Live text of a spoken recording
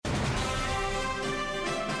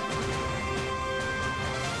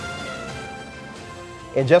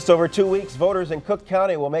In just over 2 weeks, voters in Cook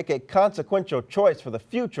County will make a consequential choice for the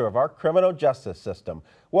future of our criminal justice system.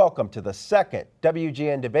 Welcome to the second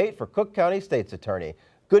WGN debate for Cook County State's Attorney.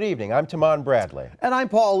 Good evening. I'm Tamon Bradley. And I'm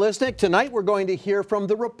Paul Lisnick. Tonight we're going to hear from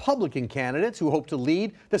the Republican candidates who hope to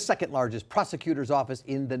lead the second largest prosecutor's office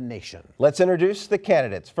in the nation. Let's introduce the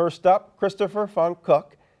candidates. First up, Christopher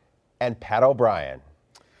Pfannkuche and Pat O'Brien.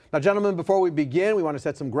 Now, gentlemen, before we begin, we want to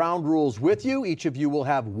set some ground rules with you. Each of you will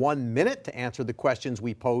have 1 minute to answer the questions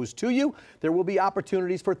we pose to you. There will be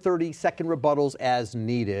opportunities for 30-second rebuttals as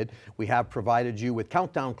needed. We have provided you with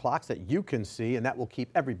countdown clocks that you can see, and that will keep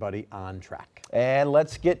everybody on track. And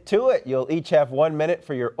let's get to it. You'll each have 1 minute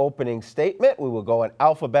for your opening statement. We will go in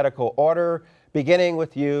alphabetical order, beginning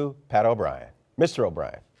with you, Pat O'Brien. Mr.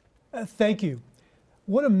 O'Brien. Thank you.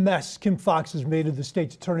 What a mess Kim Foxx has made of the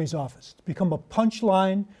state's attorney's office. It's become a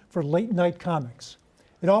punchline for late night comics.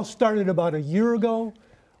 It all started about a year ago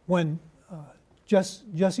when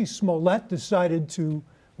Jussie Smollett decided to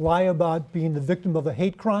lie about being the victim of a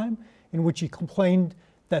hate crime in which he complained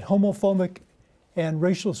that homophobic and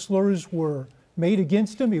racial slurs were made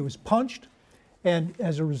against him. He was punched, and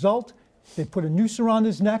as a result, they put a noose around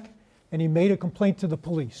his neck and he made a complaint to the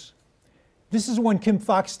police. This is when Kim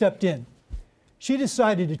Foxx stepped in. She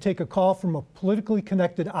decided to take a call from a politically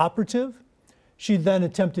connected operative. She then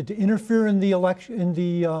attempted to interfere in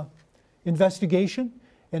the investigation,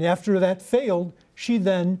 and after that failed, she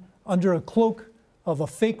then, under a cloak of a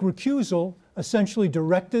fake recusal, essentially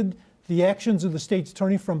directed the actions of the state's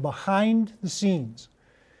attorney from behind the scenes.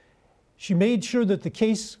 She made sure that the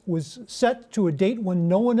case was set to a date when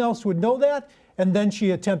no one else would know that, and then she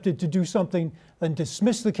attempted to do something and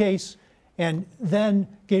dismiss the case, and then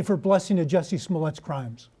gave her blessing to Jussie Smollett's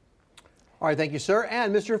crimes. All right, thank you, sir.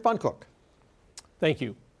 And Mr. Pfannkuche. Thank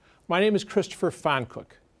you. My name is Christopher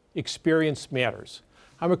Pfannkuche. Experience matters.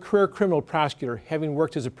 I'm a career criminal prosecutor, having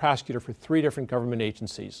worked as a prosecutor for 3 different government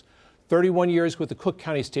agencies. 31 years with the Cook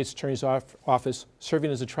County State's Attorney's Office,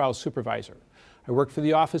 serving as a trial supervisor. I worked for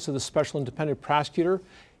the Office of the Special Independent Prosecutor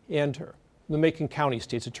and the Macon County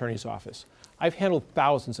State's Attorney's Office. I've handled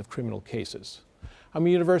thousands of criminal cases. I'm a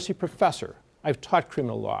university professor. I've taught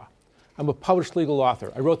criminal law. I'm a published legal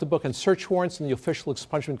author. I wrote the book on search warrants and the official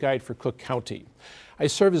expungement guide for Cook County. I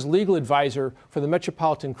serve as legal advisor for the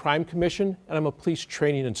Metropolitan Crime Commission, and I'm a police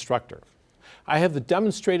training instructor. I have the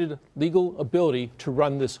demonstrated legal ability to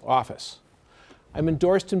run this office. I'm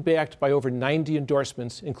endorsed and backed by over 90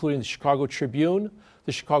 endorsements, including the Chicago Tribune,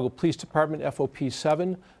 the Chicago Police Department, FOP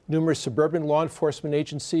 7, numerous suburban law enforcement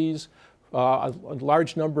agencies, a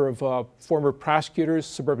large number of former prosecutors,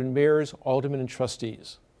 suburban mayors, aldermen, and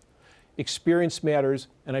trustees. Experience matters,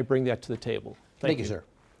 and I bring that to the table. Thank you, sir.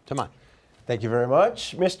 Tamon. Thank you very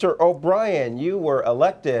much. Mr. O'Brien, you were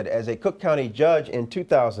elected as a Cook County judge in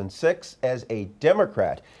 2006 as a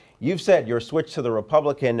Democrat. You've said your switch to the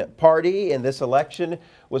Republican Party in this election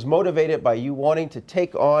was motivated by you wanting to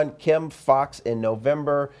take on Kim Foxx in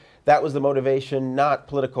November. That was the motivation, not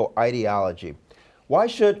political ideology. Why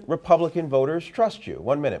should Republican voters trust you?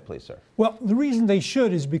 1 minute, please, sir. Well, the reason they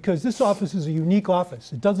should is because this office is a unique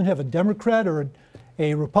office. It doesn't have a Democrat or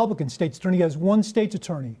a Republican state's attorney. It has one state's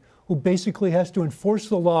attorney who basically has to enforce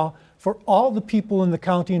the law for all the people in the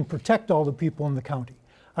county and protect all the people in the county.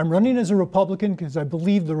 I'm running as a Republican because I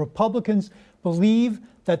believe the Republicans believe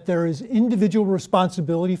that there is individual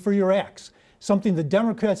responsibility for your acts, something the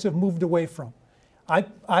Democrats have moved away from.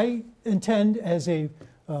 I intend as a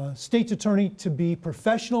state's attorney to be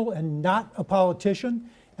professional and not a politician,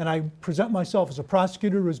 and I present myself as a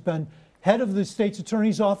prosecutor who has been head of the state's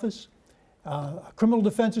attorney's office, a criminal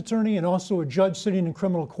defense attorney, and also a judge sitting in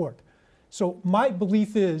criminal court. So my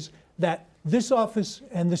belief is that this office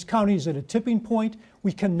and this county is at a tipping point.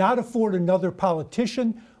 We cannot afford another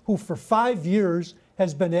politician who for 5 years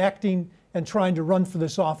has been acting and trying to run for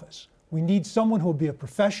this office. We need someone who will be a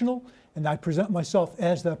professional, and I present myself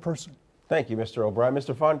as that person. Thank you, Mr. O'Brien.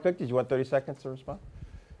 Mr. Pfannkuche, did you want 30 seconds to respond?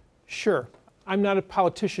 Sure. I'm not a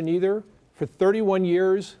politician either. For 31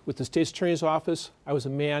 years with the State's Attorney's Office, I was a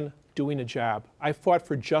man doing a job. I fought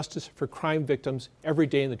for justice for crime victims every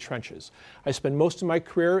day in the trenches. I spent most of my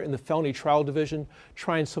career in the felony trial division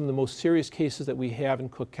trying some of the most serious cases that we have in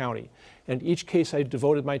Cook County. And each case I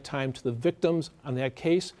devoted my time to the victims on that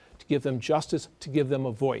case to give them justice, to give them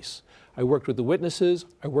a voice. I worked with the witnesses,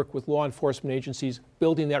 I worked with law enforcement agencies,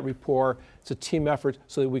 building that rapport. It's a team effort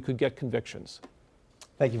so that we could get convictions.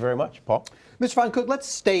 Thank you very much. Paul? Mr. Pfannkuche, let's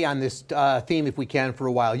stay on this theme if we can for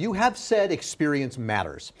a while. You have said experience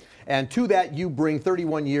matters. And to that, you bring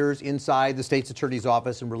 31 years inside the state's attorney's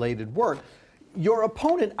office and related work. Your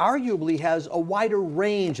opponent arguably has a wider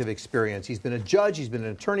range of experience. He's been a judge, he's been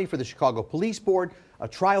an attorney for the Chicago Police Board, a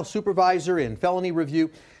trial supervisor in felony review.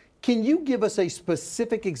 Can you give us a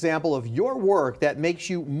specific example of your work that makes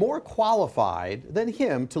you more qualified than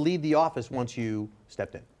him to lead the office once you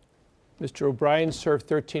stepped in? Mr. O'Brien served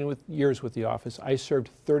 13 years with the office. I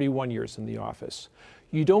served 31 years in the office.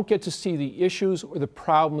 You don't get to see the issues or the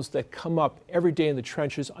problems that come up every day in the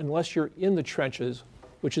trenches unless you're in the trenches,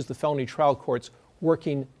 which is the felony trial courts,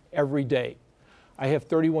 working every day. I have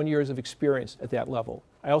 31 years of experience at that level.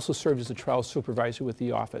 I also served as a trial supervisor with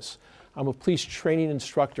the office. I'm a police training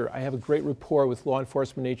instructor. I have a great rapport with law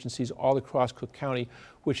enforcement agencies all across Cook County,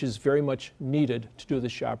 which is very much needed to do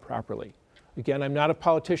this job properly. Again, I'm not a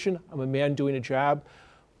politician. I'm a man doing a job,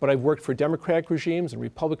 but I've worked for Democratic regimes and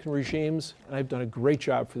Republican regimes, and I've done a great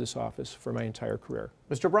job for this office for my entire career.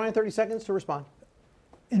 Mr. O'Brien, 30 seconds to respond.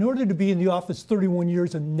 In order to be in the office 31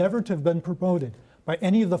 years and never to have been promoted by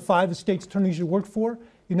any of the 5 state's attorneys you worked for,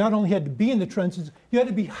 you not only had to be in the trenches, you had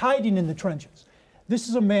to be hiding in the trenches. This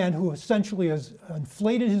is a man who essentially has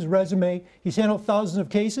inflated his resume. He's handled thousands of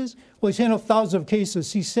cases. Well, he's handled thousands of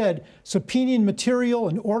cases, he said, subpoenaing material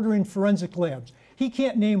and ordering forensic labs. He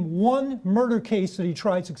can't name one murder case that he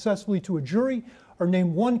tried successfully to a jury or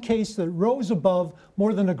name one case that rose above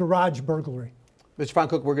more than a garage burglary. Mr.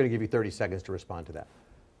 Pfannkuche, we're going to give you 30 seconds to respond to that.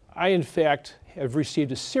 I, in fact, have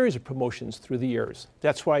received a series of promotions through the years.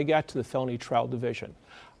 That's why I got to the felony trial division.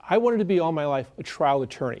 I wanted to be all my life a trial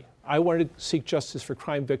attorney. I wanted to seek justice for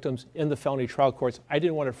crime victims in the felony trial courts. I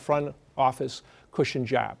didn't want a front office cushion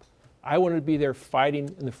job. I wanted to be there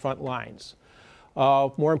fighting in the front lines.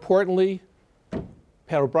 More importantly,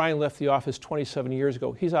 Pat O'Brien left the office 27 years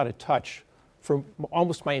ago. He's out of touch. For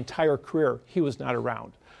almost my entire career, he was not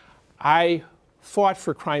around. I fought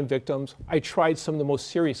for crime victims. I tried some of the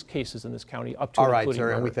most serious cases in this county up to All right, including sir,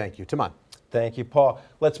 murder. and we thank you. Timon. Thank you, Paul.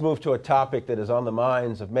 Let's move to a topic that is on the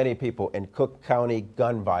minds of many people in Cook County: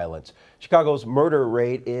 gun violence. Chicago's murder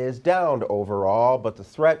rate is down overall, but the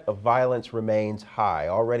threat of violence remains high.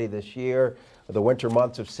 Already this year, the winter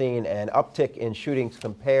months have seen an uptick in shootings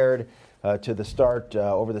compared to the start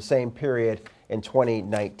over the same period in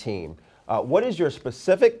 2019. What is your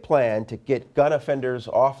specific plan to get gun offenders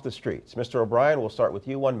off the streets? Mr. O'Brien, we'll start with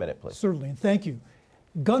you. 1 minute, please. Certainly, and thank you.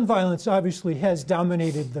 Gun violence obviously has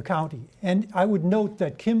dominated the county. And I would note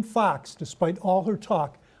that Kim Foxx, despite all her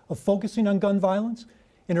talk of focusing on gun violence,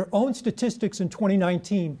 in her own statistics in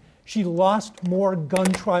 2019, she lost more gun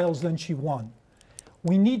trials than she won.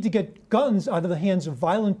 We need to get guns out of the hands of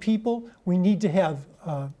violent people. We need to have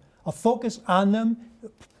a focus on them,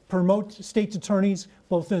 promote state's attorneys,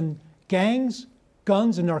 both in gangs,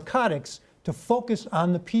 guns, and narcotics, to focus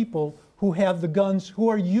on the people who have the guns, who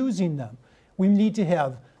are using them. We need to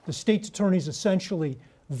have the state's attorneys essentially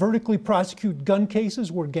vertically prosecute gun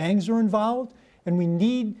cases where gangs are involved, and we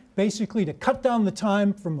need basically to cut down the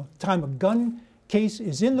time from the time a gun case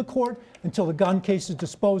is in the court until the gun case is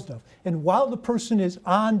disposed of. And while the person is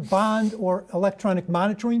on bond or electronic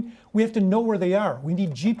monitoring, we have to know where they are. We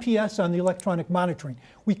need GPS on the electronic monitoring.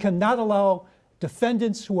 We cannot allow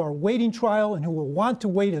defendants who are waiting trial and who will want to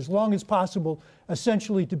wait as long as possible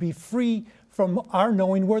essentially to be free from our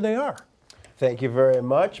knowing where they are. Thank you very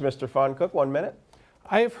much. Mr. Pfannkuche, 1 minute.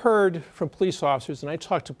 I have heard from police officers, and I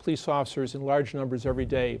talk to police officers in large numbers every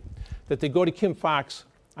day, that they go to Kim Foxx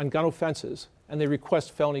on gun offenses and they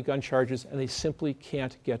request felony gun charges, and they simply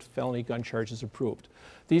can't get felony gun charges approved.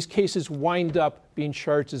 These cases wind up being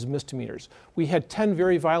charged as misdemeanors. We had 10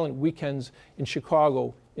 very violent weekends in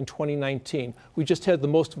Chicago in 2019. We just had the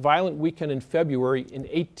most violent weekend in February in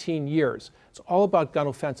 18 years. It's all about gun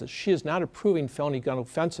offenses. She is not approving felony gun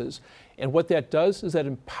offenses. And what that does is that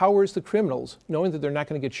empowers the criminals, knowing that they're not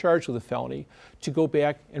going to get charged with a felony, to go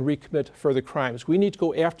back and recommit further crimes. We need to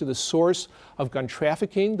go after the source of gun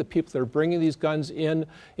trafficking, the people that are bringing these guns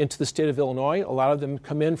into the state of Illinois. A lot of them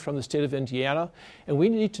come in from the state of Indiana. And we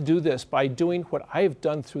need to do this by doing what I have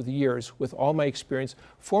done through the years with all my experience,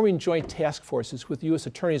 forming joint task forces with the U.S.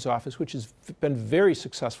 Attorney's Office, which has been very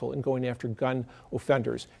successful in going after gun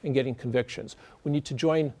offenders and getting convictions. We need to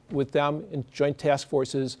join with them in joint task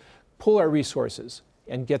forces, pull our resources,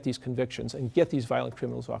 and get these convictions and get these violent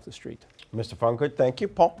criminals off the street. Mr. Pfannkuche, thank you.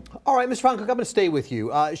 Paul? All right, Mr. Pfannkuche, I'm going to stay with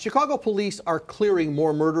you. Chicago police are clearing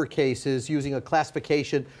more murder cases using a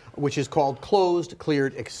classification which is called closed,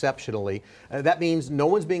 cleared exceptionally. That means no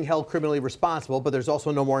one's being held criminally responsible, but there's also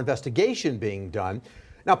no more investigation being done.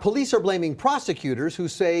 Now, police are blaming prosecutors who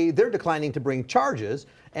say they're declining to bring charges,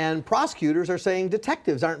 and prosecutors are saying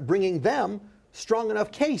detectives aren't bringing them strong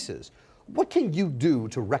enough cases. What can you do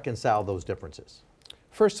to reconcile those differences?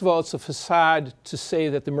 First of all, it's a facade to say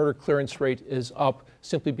that the murder clearance rate is up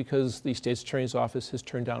simply because the state's attorney's office has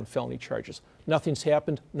turned down felony charges. Nothing's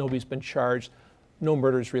happened, nobody's been charged, no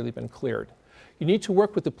murder's really been cleared. You need to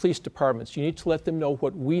work with the police departments. You need to let them know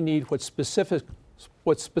what we need, what specific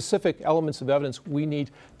elements of evidence we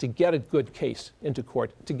need to get a good case into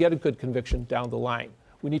court, to get a good conviction down the line.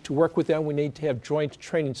 We need to work with them. We need to have joint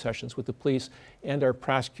training sessions with the police and our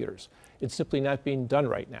prosecutors. It's simply not being done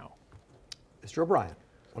right now. Mr. O'Brien,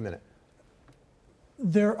 1 minute.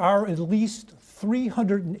 There are at least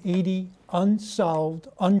 380 unsolved,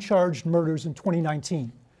 uncharged murders in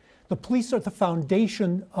 2019. The police are the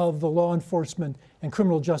foundation of the law enforcement and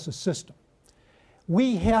criminal justice system.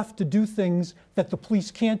 We have to do things that the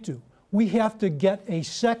police can't do. We have to get a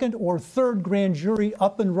second or third grand jury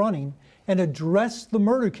up and running and address the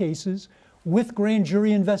murder cases with grand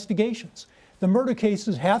jury investigations. The murder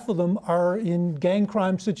cases, half of them are in gang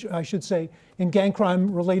crime, in gang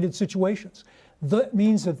crime related situations. That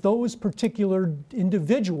means that those particular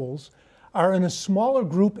individuals are in a smaller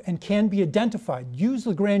group and can be identified. Use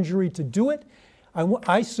the grand jury to do it.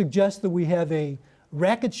 I suggest that we have a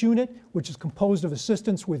rackets unit, which is composed of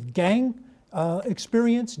assistants with gang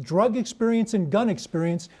experience, drug experience, and gun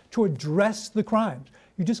experience to address the crimes.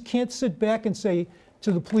 You just can't sit back and say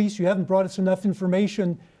to the police, you haven't brought us enough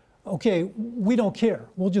information. Okay, we don't care.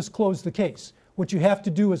 We'll just close the case. What you have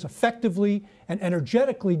to do is effectively and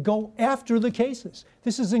energetically go after the cases.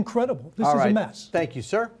 This is incredible. This is a mess. Thank you,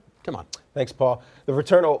 sir. Come on. Thanks, Paul. The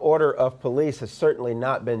Fraternal Order of Police has certainly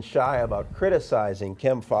not been shy about criticizing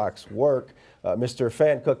Kim Foxx's work. Mr.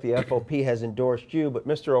 Pfannkuche, the FOP, has endorsed you, but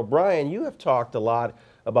Mr. O'Brien, you have talked a lot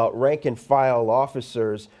about rank and file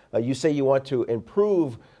officers. You say you want to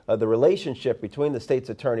improve the relationship between the state's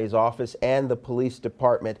attorney's office and the police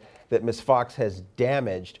department that Ms. Foxx has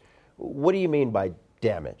damaged. What do you mean by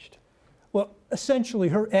damaged? Well, essentially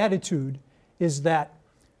her attitude is that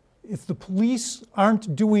if the police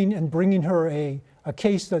aren't doing and bringing her a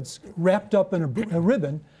case that's wrapped up in a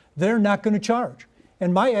ribbon, they're not going to charge.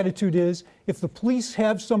 And my attitude is if the police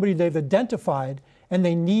have somebody they've identified and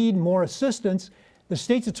they need more assistance, the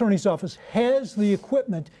state's attorney's office has the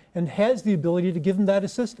equipment and has the ability to give them that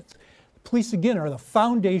assistance. The police, again, are the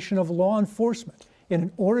foundation of law enforcement. And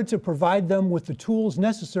in order to provide them with the tools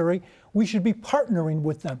necessary, we should be partnering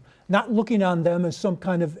with them, not looking on them as some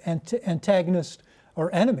kind of antagonist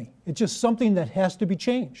or enemy. It's just something that has to be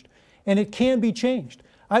changed. And it can be changed.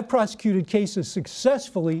 I've prosecuted cases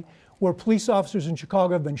successfully where police officers in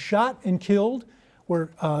Chicago have been shot and killed, where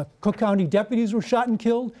Cook County deputies were shot and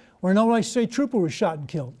killed, where an Illinois State Trooper was shot and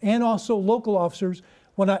killed, and also local officers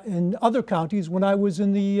in other counties when I was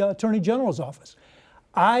in the Attorney General's office.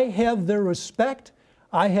 I have their respect,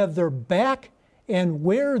 I have their back, and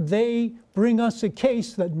where they bring us a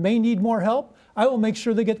case that may need more help, I will make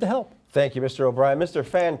sure they get the help. Thank you, Mr. O'Brien. Mr.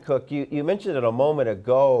 Pfannkuche, you mentioned it a moment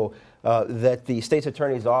ago that the state's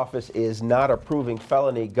attorney's office is not approving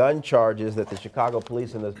felony gun charges that the Chicago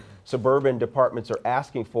police and the suburban departments are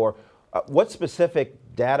asking for. What specific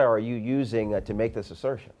data are you using to make this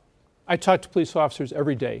assertion? I talk to police officers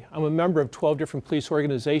every day. I'm a member of 12 different police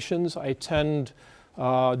organizations. I attend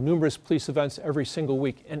numerous police events every single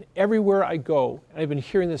week. And everywhere I go, and I've been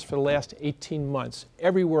hearing this for the last 18 months,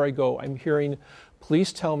 everywhere I go, I'm hearing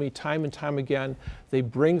police tell me time and time again, they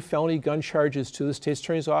bring felony gun charges to the state's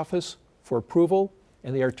attorney's office for approval,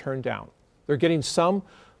 and they are turned down. They're getting some,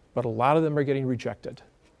 but a lot of them are getting rejected.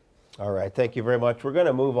 All right, thank you very much. We're going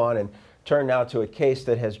to move on and turn now to a case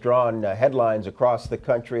that has drawn headlines across the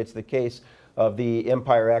country. It's the case of the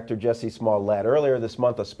Empire actor Jussie Smollett. Earlier this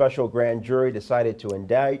month, a special grand jury decided to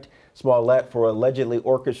indict Smollett for allegedly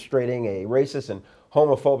orchestrating a racist and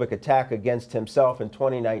homophobic attack against himself in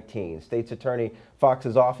 2019. State's Attorney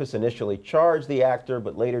Foxx's office initially charged the actor,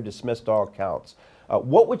 but later dismissed all counts.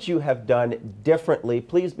 What would you have done differently?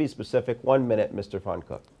 Please be specific. 1 minute, Mr.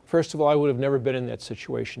 Pfannkuche. First of all, I would have never been in that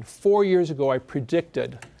situation. 4 years ago, I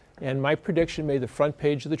predicted, and my prediction made the front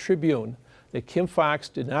page of the Tribune, that Kim Foxx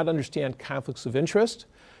did not understand conflicts of interest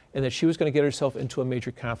and that she was going to get herself into a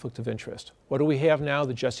major conflict of interest. What do we have now?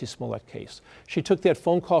 The Jussie Smollett case. She took that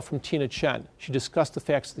phone call from Tina Chen. She discussed the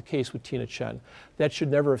facts of the case with Tina Chen. That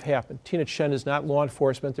should never have happened. Tina Chen is not law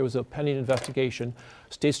enforcement. There was a pending investigation.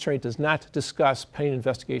 State's attorney does not discuss pending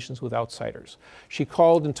investigations with outsiders. She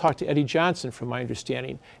called and talked to Eddie Johnson, from my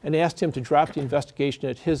understanding, and asked him to drop the investigation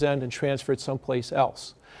at his end and transfer it someplace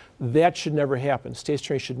else. That should never happen. State's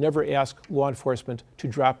attorney should never ask law enforcement to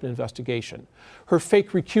drop an investigation. Her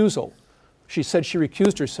fake recusal, she said she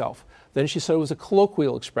recused herself. Then she said it was a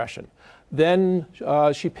colloquial expression. Then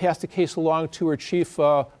she passed the case along to her chief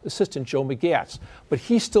assistant, Joe McGatz. But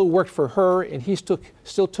he still worked for her, and he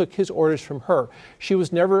still took his orders from her. She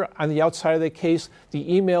was never on the outside of the case. The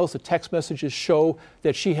emails, the text messages show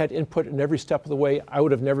that she had input in every step of the way. I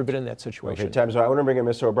would have never been in that situation. Okay, time's up. I want to bring in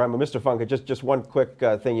Mr. O'Brien. But Mr. Pfannkuche, just one quick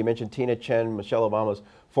thing. You mentioned Tina Chen, Michelle Obama's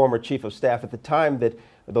former chief of staff. At the time that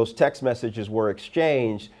those text messages were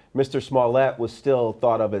exchanged, Mr. Smollett was still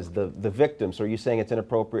thought of as the victim. So are you saying it's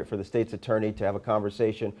inappropriate for the state's attorney to have a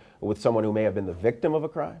conversation with someone who may have been the victim of a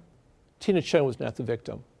crime? Tina Chen was not the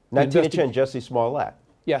victim. Not Tina Chen, Jesse Smollett.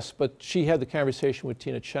 Yes, but she had the conversation with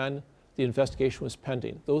Tina Chen. The investigation was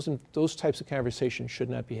pending. Those types of conversations should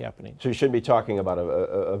not be happening. So you shouldn't be talking about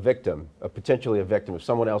a victim, potentially a victim. If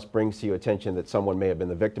someone else brings to you attention that someone may have been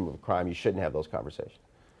the victim of a crime, you shouldn't have those conversations.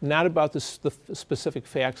 Not about the specific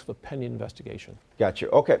facts of a pending investigation. Got you.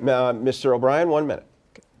 Okay, Mr. O'Brien, 1 minute.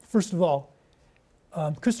 First of all,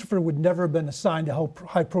 Christopher would never have been assigned a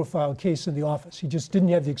high-profile case in the office. He just didn't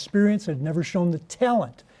have the experience, had never shown the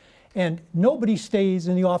talent. And nobody stays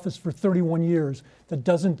in the office for 31 years that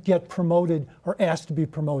doesn't get promoted or asked to be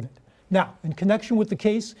promoted. Now, in connection with the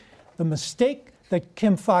case, the mistake that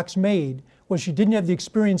Kim Foxx made was she didn't have the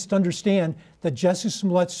experience to understand that Jesse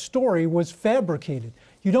Smollett's story was fabricated.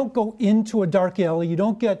 You don't go into a dark alley. You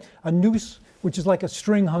don't get a noose, which is like a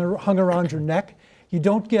string hung around your neck. You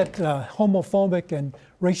don't get homophobic and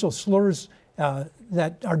racial slurs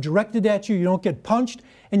that are directed at you. You don't get punched.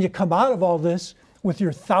 And you come out of all this with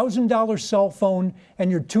your $1,000 cell phone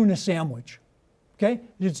and your tuna sandwich. Okay? It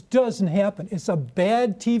just doesn't happen. It's a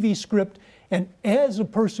bad TV script. And as a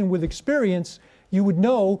person with experience, you would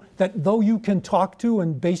know that though you can talk to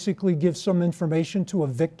and basically give some information to a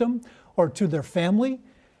victim or to their family,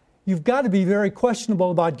 you've got to be very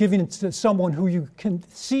questionable about giving it to someone who you can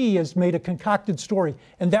see has made a concocted story.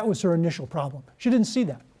 And that was her initial problem. She didn't see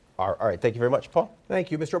that. All right, thank you very much, Paul.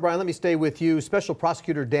 Thank you, Mr. O'Brien. Let me stay with you. Special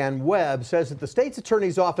Prosecutor Dan Webb says that the state's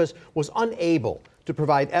attorney's office was unable to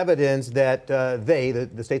provide evidence that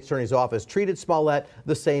the state's attorney's office, treated Smollett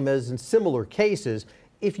the same as in similar cases.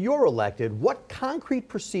 If you're elected, what concrete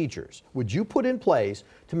procedures would you put in place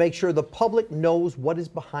to make sure the public knows what is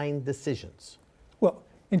behind decisions? Well,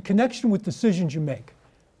 in connection with decisions you make,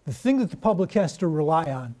 the thing that the public has to rely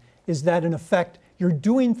on is that, in effect, you're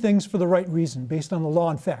doing things for the right reason based on the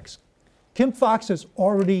law and facts. Kim Foxx has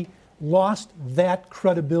already lost that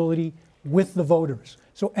credibility with the voters.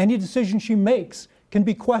 So any decision she makes can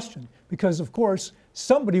be questioned because, of course,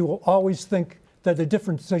 somebody will always think that a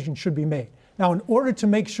different decision should be made. Now, in order to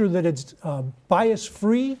make sure that it's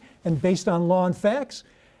bias-free and based on law and facts,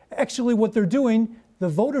 actually what they're doing, the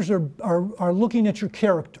voters are looking at your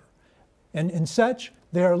character. And such,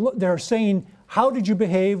 they're saying, how did you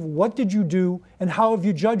behave, what did you do, and how have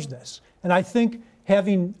you judged this? And I think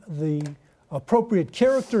having the appropriate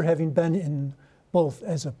character, having been in both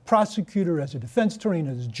as a prosecutor, as a defense attorney, and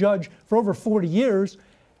as a judge for over 40 years,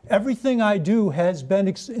 everything I do has been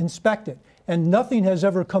inspected. And nothing has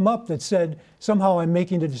ever come up that said, somehow I'm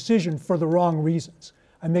making a decision for the wrong reasons.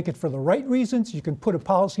 I make it for the right reasons. You can put a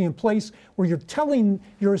policy in place where you're telling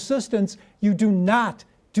your assistants you do not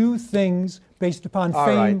do things based upon fame. All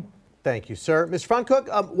right. Thank you, sir. Ms.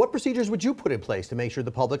 Pfannkuche, what procedures would you put in place to make sure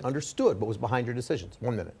the public understood what was behind your decisions?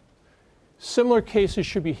 1 minute. Similar cases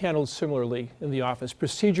should be handled similarly in the office.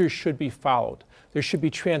 Procedures should be followed. There should be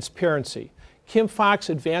transparency. Kim Foxx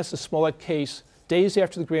advanced the Smollett case days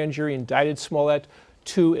after the grand jury indicted Smollett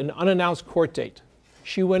to an unannounced court date.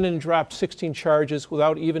 She went in and dropped 16 charges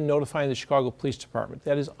without even notifying the Chicago Police Department.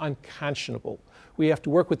 That is unconscionable. We have to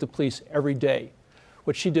work with the police every day.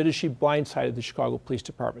 What she did is she blindsided the Chicago Police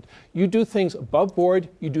Department. You do things above board,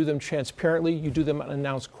 you do them transparently, you do them on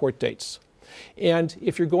announced court dates. And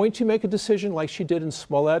if you're going to make a decision like she did in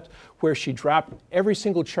Smollett, where she dropped every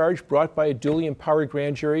single charge brought by a duly empowered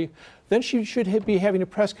grand jury, then she should be having a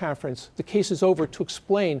press conference. The case is over to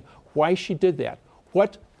explain why she did that.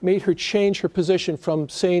 What made her change her position from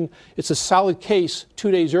saying it's a solid case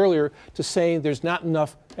 2 days earlier to saying there's not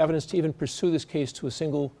enough evidence to even pursue this case to a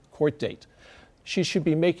single court date. She should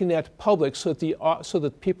be making that public so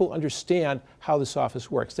that people understand how this office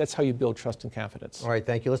works. That's how you build trust and confidence. All right,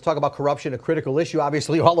 thank you. Let's talk about corruption, a critical issue,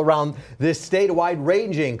 obviously, all around this state. A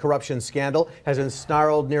wide-ranging corruption scandal has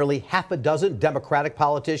ensnarled nearly half a dozen Democratic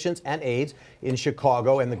politicians and aides in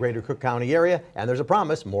Chicago and the greater Cook County area. And there's a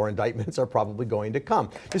promise, more indictments are probably going to come.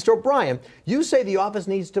 Mr. O'Brien, you say the office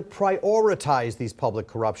needs to prioritize these public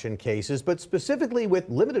corruption cases, but specifically with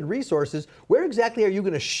limited resources, where exactly are you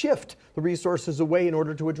going to shift the resources away in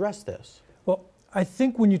order to address this? Well, I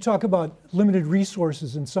think when you talk about limited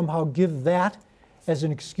resources and somehow give that as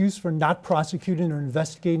an excuse for not prosecuting or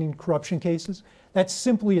investigating corruption cases. That's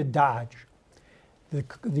simply a dodge.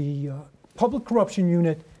 The Public Corruption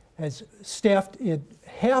Unit has staffed at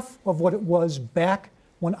half of what it was back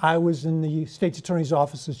when I was in the State's Attorney's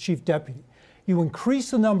Office as Chief Deputy. You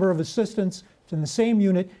increase the number of assistants in the same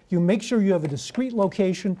unit, you make sure you have a discrete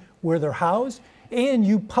location where they're housed, and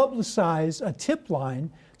you publicize a tip line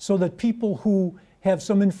so that people who have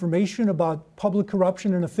some information about public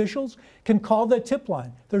corruption and officials can call that tip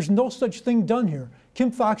line. There's no such thing done here. Kim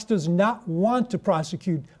Foxx does not want to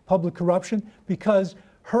prosecute public corruption because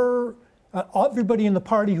everybody in the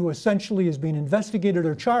party who essentially is being investigated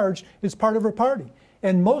or charged is part of her party.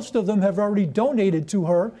 And most of them have already donated to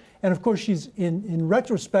her. And of course, she's in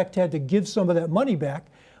retrospect had to give some of that money back.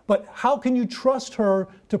 But how can you trust her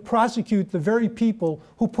to prosecute the very people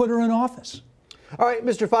who put her in office? All right,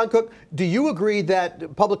 Mr. Pfannkuche, do you agree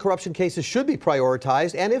that public corruption cases should be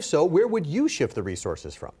prioritized? And if so, where would you shift the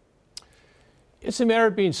resources from? It's a matter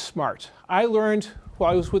of being smart. I learned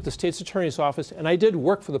while I was with the State's Attorney's Office, and I did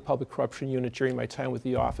work for the Public Corruption Unit during my time with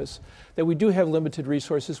the office, that we do have limited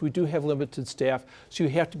resources, we do have limited staff, so you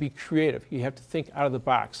have to be creative. You have to think out of the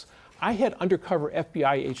box. I had undercover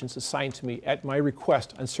FBI agents assigned to me at my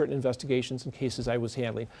request on certain investigations and cases I was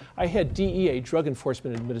handling. I had DEA, Drug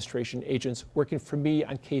Enforcement Administration agents, working for me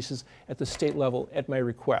on cases at the state level at my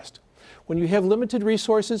request. When you have limited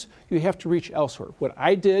resources, you have to reach elsewhere. What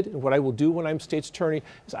I did and what I will do when I'm state's attorney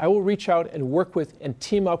is I will reach out and work with and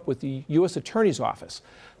team up with the U.S. Attorney's Office.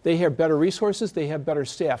 They have better resources, they have better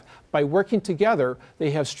staff. By working together, they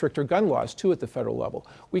have stricter gun laws too at the federal level.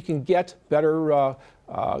 We can get better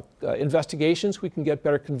investigations, we can get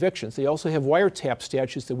better convictions. They also have wiretap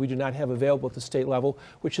statutes that we do not have available at the state level,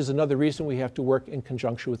 which is another reason we have to work in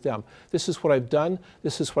conjunction with them. This is what I've done,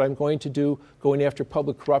 this is what I'm going to do. Going after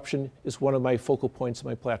public corruption is one of my focal points of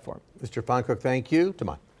my platform. Mr. Pfannkuche, thank you.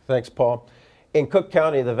 Tamon. Thanks, Paul. In Cook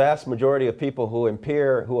County, the vast majority of people who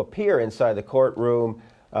appear inside the courtroom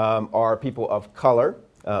are people of color.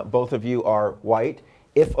 Both of you are white.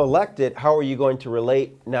 If elected, how are you going to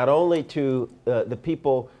relate not only to the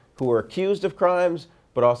people who are accused of crimes,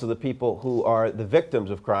 but also the people who are the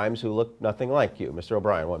victims of crimes who look nothing like you? Mr.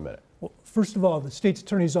 O'Brien, 1 minute. Well, first of all, the State's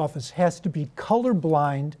Attorney's Office has to be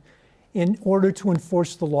colorblind in order to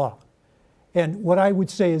enforce the law. And what I would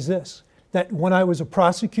say is this, that when I was a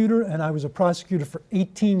prosecutor, and I was a prosecutor for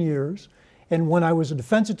 18 years, and when I was a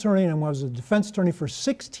defense attorney, and when I was a defense attorney for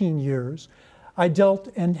 16 years, I dealt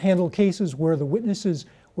and handled cases where the witnesses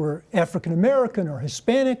were African American or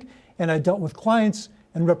Hispanic, and I dealt with clients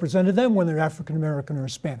and represented them when they're African American or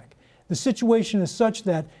Hispanic. The situation is such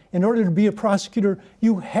that in order to be a prosecutor,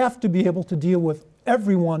 you have to be able to deal with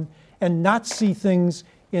everyone and not see things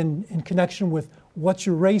in connection with what's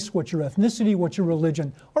your race, what's your ethnicity, what's your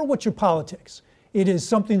religion, or what's your politics. It is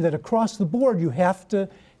something that across the board you have to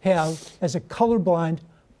have as a colorblind,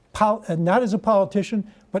 not as a politician,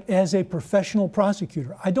 but as a professional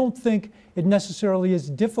prosecutor. I don't think it necessarily is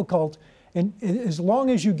difficult, and as long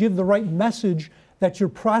as you give the right message that you're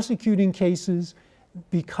prosecuting cases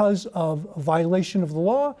because of a violation of the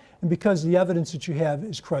law and because the evidence that you have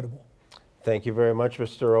is credible. Thank you very much,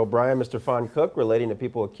 Mr. O'Brien. Mr. Pfannkuche, relating to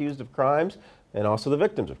people accused of crimes and also the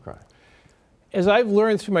victims of crime. As I've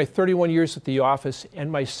learned through my 31 years at the office and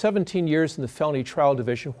my 17 years in the Felony Trial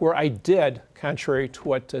Division, where I did, contrary to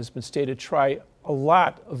what has been stated, try a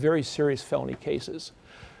lot of very serious felony cases,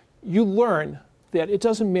 you learn that it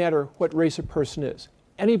doesn't matter what race a person is.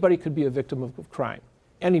 Anybody could be a victim of crime.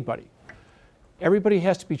 Anybody. Everybody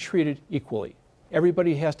has to be treated equally.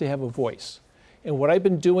 Everybody has to have a voice. And what I've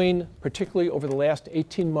been doing, particularly over the last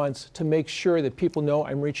 18 months, to make sure that people know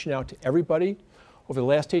I'm reaching out to everybody, over the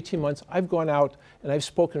last 18 months, I've gone out and I've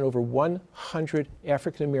spoken at over 100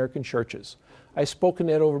 African American churches. I've spoken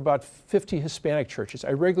at over about 50 Hispanic churches.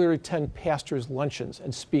 I regularly attend pastors' luncheons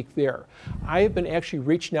and speak there. I have been actually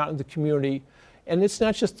reaching out in the community, and it's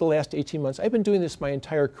not just the last 18 months. I've been doing this my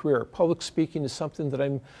entire career. Public speaking is something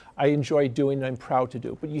that I enjoy doing and I'm proud to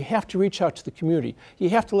do. But you have to reach out to the community. You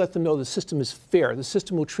have to let them know the system is fair. The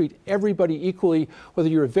system will treat everybody equally, whether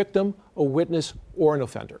you're a victim, a witness, or an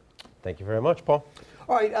offender. Thank you very much, Paul.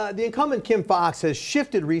 All right, the incumbent Kim Foxx has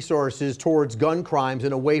shifted resources towards gun crimes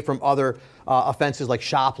and away from other offenses like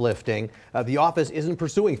shoplifting. The office isn't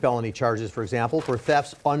pursuing felony charges, for example, for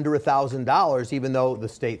thefts under $1,000, even though the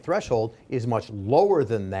state threshold is much lower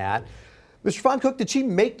than that. Mr. Pfannkuche, did she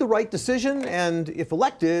make the right decision? And if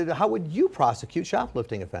elected, how would you prosecute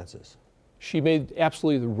shoplifting offenses? She made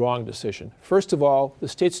absolutely the wrong decision. First of all, the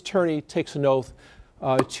state's attorney takes an oath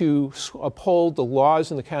to uphold the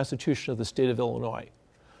laws and the Constitution of the state of Illinois.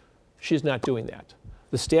 She's not doing that.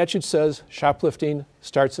 The statute says shoplifting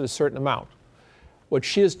starts at a certain amount. What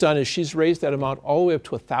she has done is she's raised that amount all the way up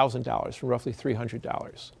to $1,000 from roughly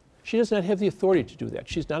 $300. She does not have the authority to do that.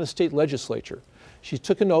 She's not a state legislature. She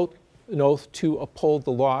took an oath to uphold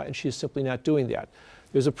the law, and she is simply not doing that.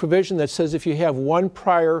 There's a provision that says if you have one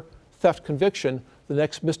prior theft conviction, the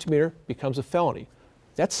next misdemeanor becomes a felony.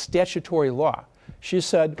 That's statutory law. She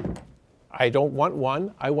said, I don't want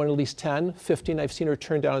one. I want at least 10, 15. I've seen her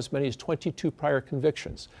turn down as many as 22 prior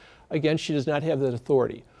convictions. Again, she does not have that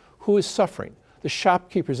authority. Who is suffering? The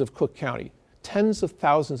shopkeepers of Cook County. Tens of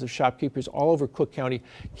thousands of shopkeepers all over Cook County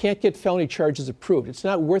can't get felony charges approved. It's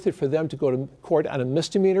not worth it for them to go to court on a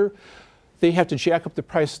misdemeanor. They have to jack up the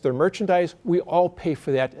price of their merchandise. We all pay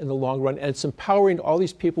for that in the long run. And it's empowering all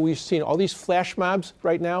these people. We've seen all these flash mobs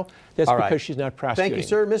right now. That's all right. Because she's not prosecuting. Thank you,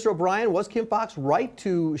 sir. Mr. O'Brien, was Kim Foxx right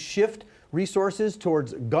to shift resources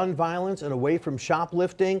towards gun violence and away from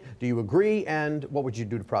shoplifting? Do you agree? And what would you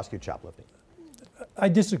do to prosecute shoplifting? I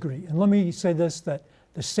disagree. And let me say this, that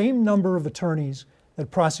the same number of attorneys that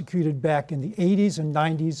prosecuted back in the 80s and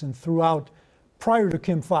 90s and throughout prior to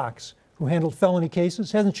Kim Foxx, who handled felony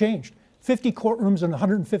cases, hasn't changed. 50 courtrooms and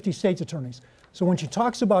 150 state's attorneys. So when she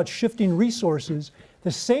talks about shifting resources,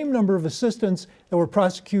 the same number of assistants that were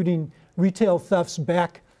prosecuting retail thefts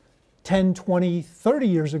back 10, 20, 30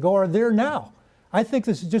 years ago are there now. I think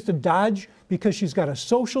this is just a dodge because she's got a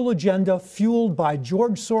social agenda fueled by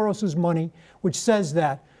George Soros's money, which says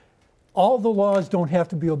that all the laws don't have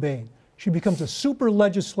to be obeyed. She becomes a super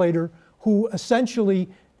legislator who essentially,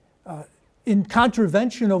 in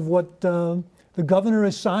contravention of what the governor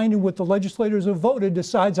has signed and what the legislators have voted,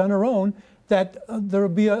 decides on her own that there will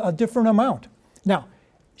be a different amount. Now,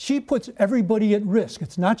 she puts everybody at risk.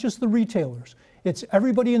 It's not just the retailers. It's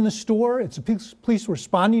everybody in the store. It's the police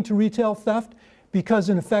responding to retail theft because,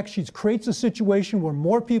 in effect, she creates a situation where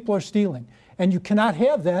more people are stealing. And you cannot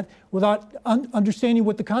have that without understanding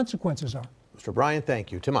what the consequences are. Mr. O'Brien,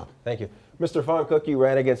 thank you. Timon. Thank you. Mr. Pfannkuche, you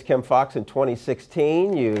ran against Kim Foxx in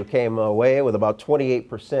 2016. You came away with about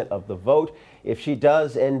 28% of the vote. If she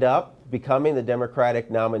does end up becoming the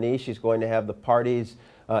Democratic nominee, she's going to have the party's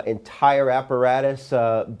entire apparatus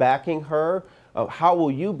backing her. How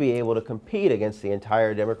will you be able to compete against the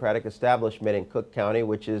entire Democratic establishment in Cook County,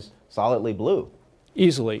 which is solidly blue?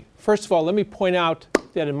 Easily. First of all, let me point out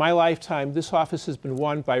that in my lifetime, this office has been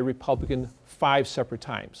won by a Republican 5 separate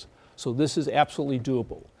times. So this is absolutely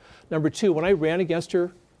doable. Number 2, when I ran against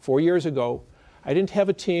her 4 years ago, I didn't have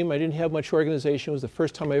a team. I didn't have much organization. It was the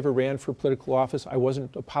first time I ever ran for political office. I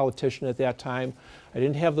wasn't a politician at that time. I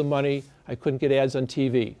didn't have the money. I couldn't get ads on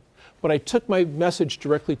TV. But I took my message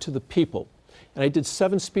directly to the people. And I did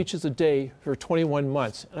 7 speeches a day for 21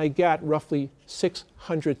 months. And I got roughly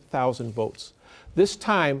 600,000 votes. This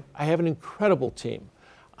time, I have an incredible team.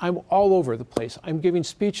 I'm all over the place. I'm giving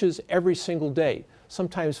speeches every single day,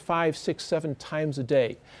 sometimes 5, 6, 7 times a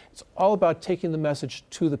day. It's all about taking the message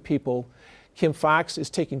to the people. Kim Foxx is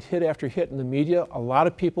taking hit after hit in the media. A lot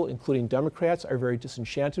of people, including Democrats, are very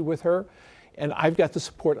disenchanted with her. And I've got the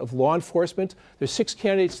support of law enforcement. There's 6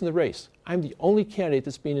 candidates in the race. I'm the only candidate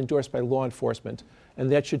that's being endorsed by law enforcement.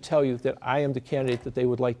 And that should tell you that I am the candidate that they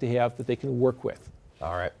would like to have, that they can work with.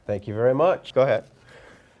 All right. Thank you very much. Go ahead.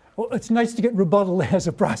 Well, it's nice to get rebuttal as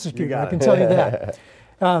a prosecutor, I can tell you that.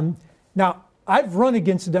 Now, I've run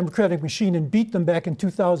against the Democratic machine and beat them back in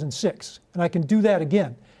 2006, and I can do that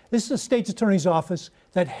again. This is a state's attorney's office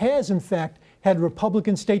that has, in fact, had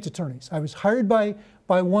Republican state's attorneys. I was hired by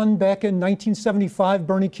one back in 1975,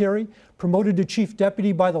 Bernie Carey, promoted to chief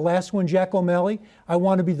deputy by the last one, Jack O'Malley. I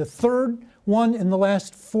want to be the 3rd one in the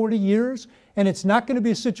last 40 years, and it's not going to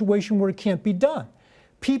be a situation where it can't be done.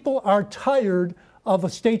 People are tired of a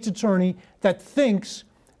state's attorney that thinks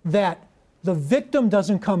that the victim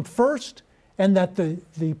doesn't come first and that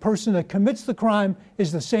the person that commits the crime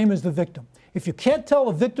is the same as the victim. If you can't tell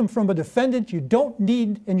a victim from a defendant, you don't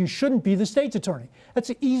need and you shouldn't be the state's attorney. That's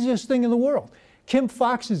the easiest thing in the world. Kim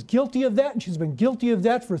Foxx is guilty of that, and she's been guilty of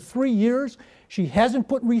that for 3 years. She hasn't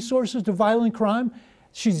put resources to violent crime.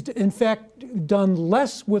 She's, in fact, done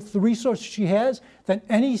less with the resources she has than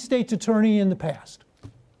any state's attorney in the past.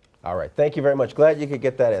 All right. Thank you very much. Glad you could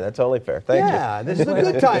get that in. That's only fair. Thank you. Yeah, this is a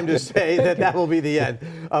good time to say that will be the end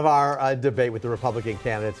of our debate with the Republican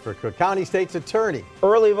candidates for Cook County State's Attorney.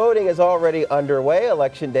 Early voting is already underway.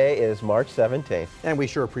 Election day is March 17th. And we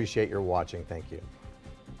sure appreciate your watching. Thank you.